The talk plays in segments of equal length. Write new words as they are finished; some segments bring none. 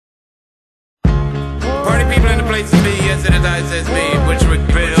Party people in the place to be, yes it is I says me, Bushwick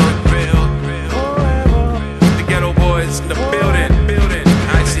Bill. The Geto boys in the building.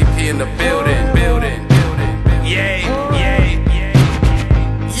 ICP in the building. Yay.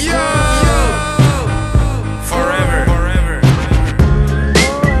 Yo! Forever.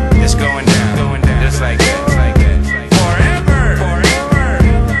 It's going down. Just like that.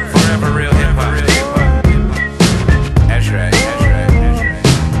 Forever real hip hop. That's right.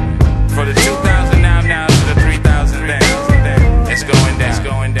 For the 2000 now to the 3000 then. It's going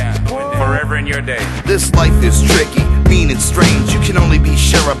down. Forever in your day. This life is tricky, mean and strange. You can only be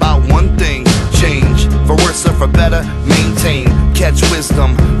sure about one thing: change. For worse or for better, maintain. Catch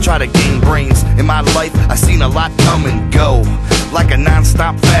wisdom, try to gain brains. In my life, I seen a lot come and go, like a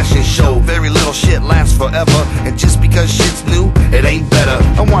non-stop fashion show. Very little shit lasts forever, and just because shit's new, it ain't better.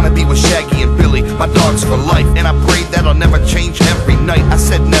 I wanna be with Shaggy and Billy, my dogs for life, and I pray that'll never change every night. I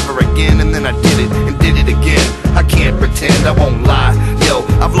said never again, and then I did it, and did it again. I can't pretend, I won't lie. Yo,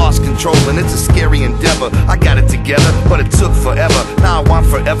 I've lost control, and it's a scary endeavor. I got it together, but it took forever. Now I want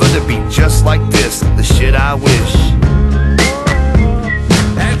forever to be just like this, the shit I wish.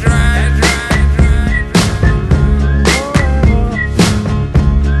 That's right.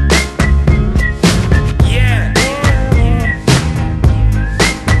 Yeah.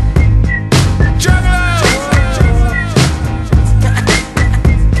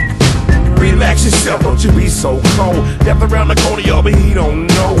 Relax yourself, don't you be so cold. Death around the corner, y'all, but he don't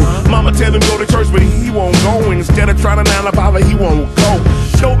know. Mama tell him go to church, but he won't go. Instead of trying to 9 to 5, he won't go.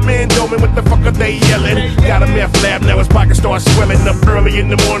 Dope man, what the fuck are they yelling? Got a meth lab, now his pocket starts swelling up early in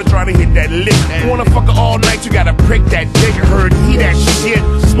the morning, trying to hit that lick. Wanna fuck her all night, you gotta prick that dick. Heard he that shit,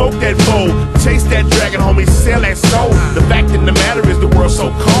 smoke that bowl, chase that dragon, homie, sell that soul. The fact of the matter is the world's so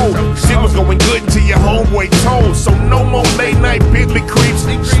cold. Shit was going good until your homeboy told. So no more late night Bentley creeps,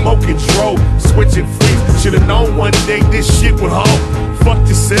 smoking dro, switching freaks. Should've known one day this shit would halt. Fuck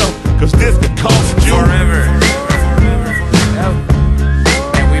yourself, cause this could cost you Forever.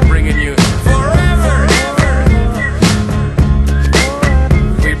 And we bringing you forever.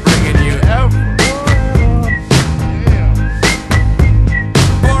 We bringing you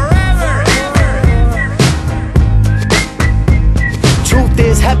forever. Truth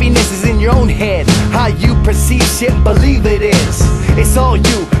is, happiness is in your own head. How you perceive shit, believe it is. It's all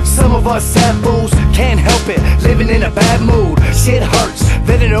you. Some of us sad fools can't help it, living in a bad mood. Shit hurts,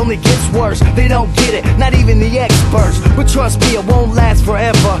 then it only gets worse. They don't get it, not even the experts. But trust me, it won't last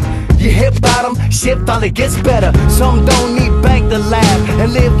forever. You hit bottom, shit finally gets better. Some don't need bank to laugh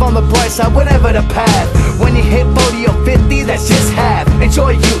and live on the bright side, whatever the path. When you hit 40 or 50, that's just half.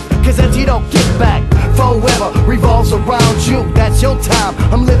 Enjoy youth, cause as you don't get back, forever revolves around you. That's your time,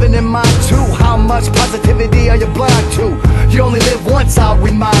 I'm living in mine too. How much positivity are you blind to? You only live once, I'll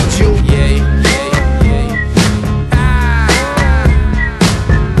remind you. Yeah.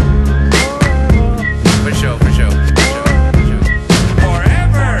 For sure.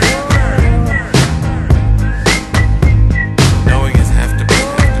 Forever. Knowing is have to be.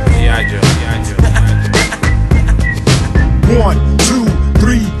 Yeah, I do. 1, 2,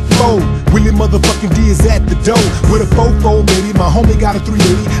 3, 4. Willie motherfucking D is at the door with a 4-4, baby. My homie got a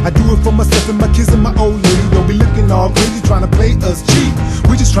 380. I do it for myself and my kids and my old lady. Don't be looking all crazy trying to play us cheap.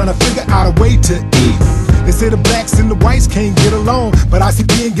 We just trying to figure out a way to eat. They say the blacks and the whites can't get along, but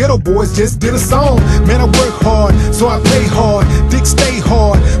ICP and Geto boys just did a song. Man, I work hard, so I play hard. Dick stay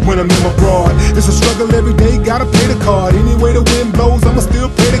hard when I'm in abroad. It's a struggle every day, gotta pay the card. Any way the wind blows, I'ma still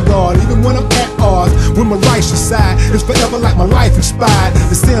pray to God. Even when I'm at odds with my righteous side, it's forever like my life expired.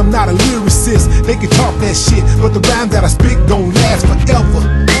 They say I'm not a lyricist, they can talk that shit, but the rhymes that I spit gon' last forever.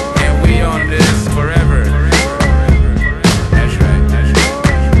 And we on this forever. That's right.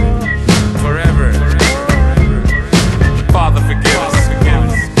 Forever. Father, forgive us. Forgive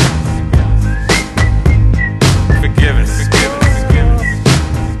us.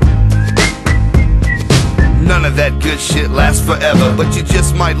 None of that good shit lasts forever, but you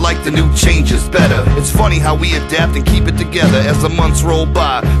just might like the new changes better. It's funny how we adapt and keep it together as the months roll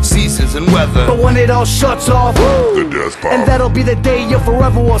by, seasons and weather. But when it all shuts off, and that'll be the day you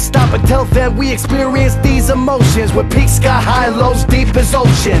forever will stop. Until then, we experience these emotions with peaks sky high, lows deep as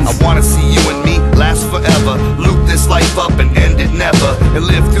oceans. I wanna see you and me last forever, loop this life up and end it never, and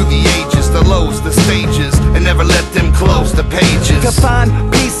live through the ages, the lows, the stages, and never let them close the pages. To find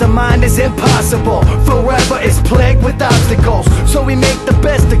peace of mind is impossible. Forever is plagued with obstacles, so we make the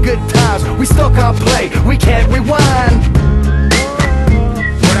best of good times. We still can't play, we can't rewind.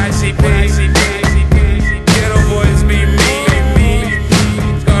 What ICP? Geto boys be me.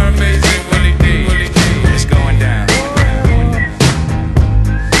 Scarface and Willie D. It's going down.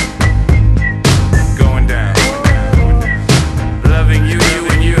 Going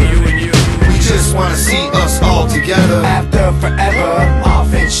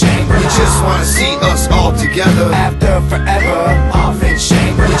wanna see us all together. After forever, off in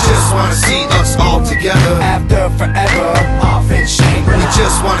Shangri-La. We just wanna see us all together. After forever, off in Shangri-La. We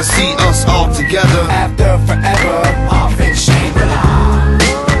just wanna see us all together. After forever, off in Shangri-La.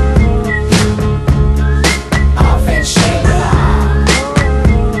 Off in Shangri-La.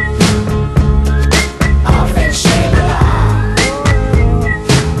 Off in Shangri-La.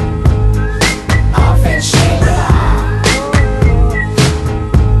 Off in Shangri-La.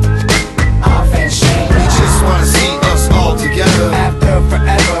 Off in Shangri-La. We just wanna see us all together. After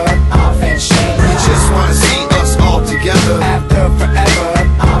forever, off in Shangri-La. We just wanna see us all together. After forever,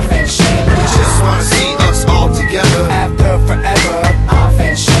 off in Shangri-La. We just wanna see us all together. After forever, off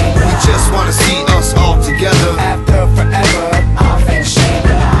in Shangri-La. We just wanna see us all together. After forever, off in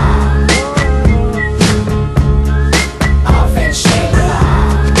Shangri-La. Off in Shangri-La.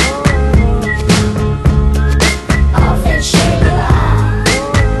 Off in Shangri-La.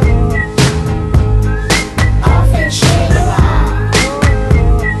 Off in Shangri-La.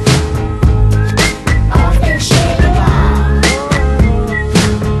 Off in Shangri-La.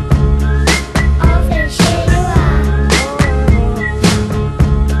 Off in Shangri-La.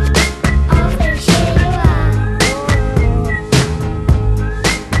 Off in Shangri-La.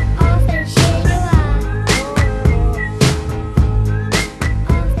 Off in Shangri-La.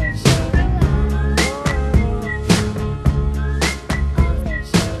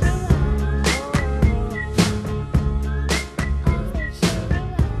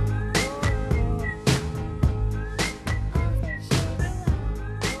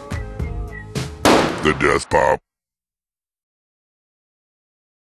 The Death Pop.